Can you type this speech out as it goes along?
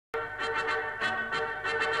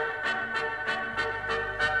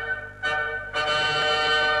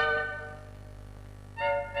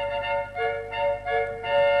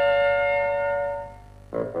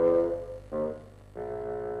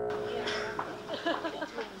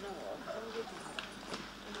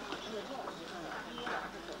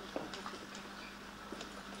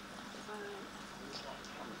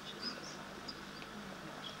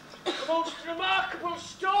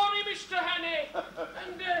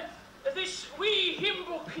And this wee hymn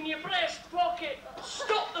book in your breast pocket.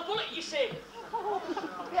 Stop the bullet, you say?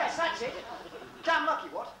 Yes, that's it. Damn lucky,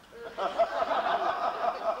 what?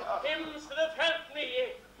 Hymns that have helped me,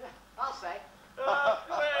 eh? I'll say. Well,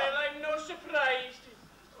 I'm no surprised.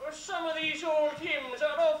 Some of these old hymns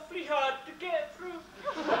are awfully hard to get through.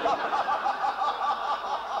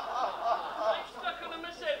 I've stuck on them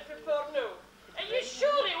myself before now. Are you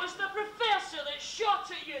sure it was the professor that shot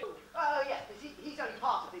at you? Oh, yes, but he's only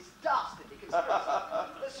part of this dastardly conspiracy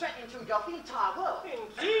that's threatening to engulf the entire world.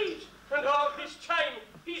 Indeed. And all this time,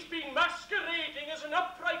 he's been masquerading as an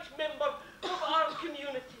upright member of our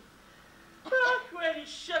community. Ah, well, he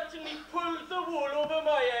certainly pulled the wool over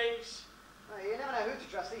my eyes. Well, you never know who to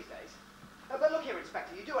trust these days. But look here,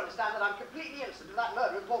 Inspector, you do understand that I'm completely innocent of that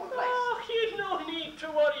murder in Corble Place. Oh, you've no need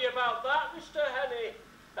to worry about that, Mr. Hannay.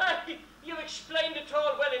 You explained it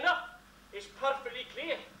all well enough. It's perfectly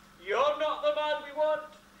clear. You're not the man we want.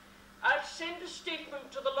 I'll send a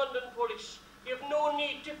statement to the London police. You've no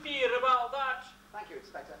need to fear about that. Thank you,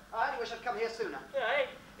 Inspector. I only wish I'd come here sooner. Aye,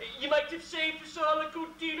 you might have saved us all a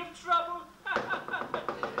good deal of trouble.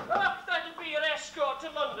 Oh, that'll be your escort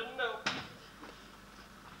to London now.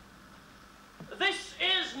 This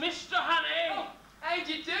is Mr. Hannay. Oh, how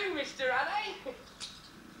do you do, Mr. Hannay?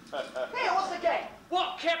 Here, what's the game?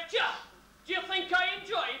 What kept you? Do you think I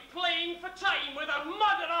enjoy playing for time with a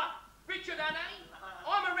murderer? Richard Hannay,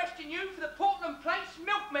 I'm arresting you for the Portland Place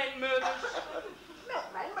milkmen murders.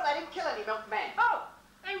 Milkmen? But I didn't kill any milkmen. Oh,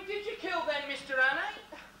 who did you kill then, Mr.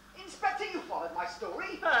 Hannay? Inspector, you followed my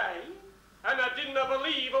story. Aye, and I didn't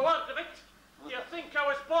believe a word of it. You think I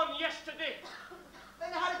was born yesterday?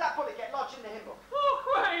 Then how did that bullet get lodged in the hymn book? Oh,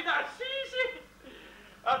 why, that's easy.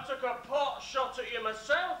 I took a pot shot at you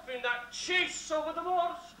myself in that chase over the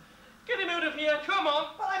moors. Get him out of here, come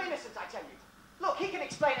on. Well, I'm innocent, I tell you. Look, he can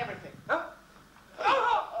explain everything. Oh,